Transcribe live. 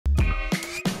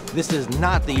This is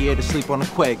not the year to sleep on the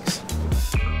Quakes.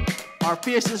 Our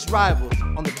fiercest rivals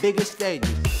on the biggest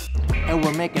stages, and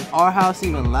we're making our house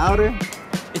even louder.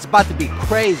 It's about to be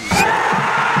crazy.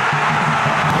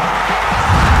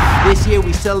 This year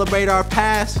we celebrate our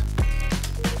past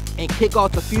and kick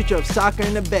off the future of soccer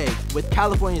in the Bay with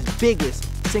California's biggest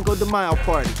Cinco de Mayo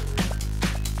party.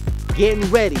 Getting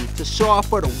ready to show off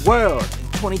for the world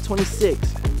in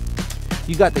 2026.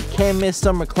 You got the Can't Miss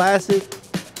Summer Classic,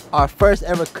 our first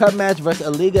ever cup match versus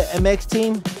a Liga MX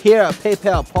team here at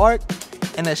PayPal Park,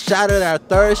 and a shot at our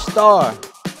third star.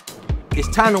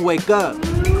 It's time to wake up,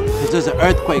 because there's an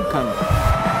earthquake coming.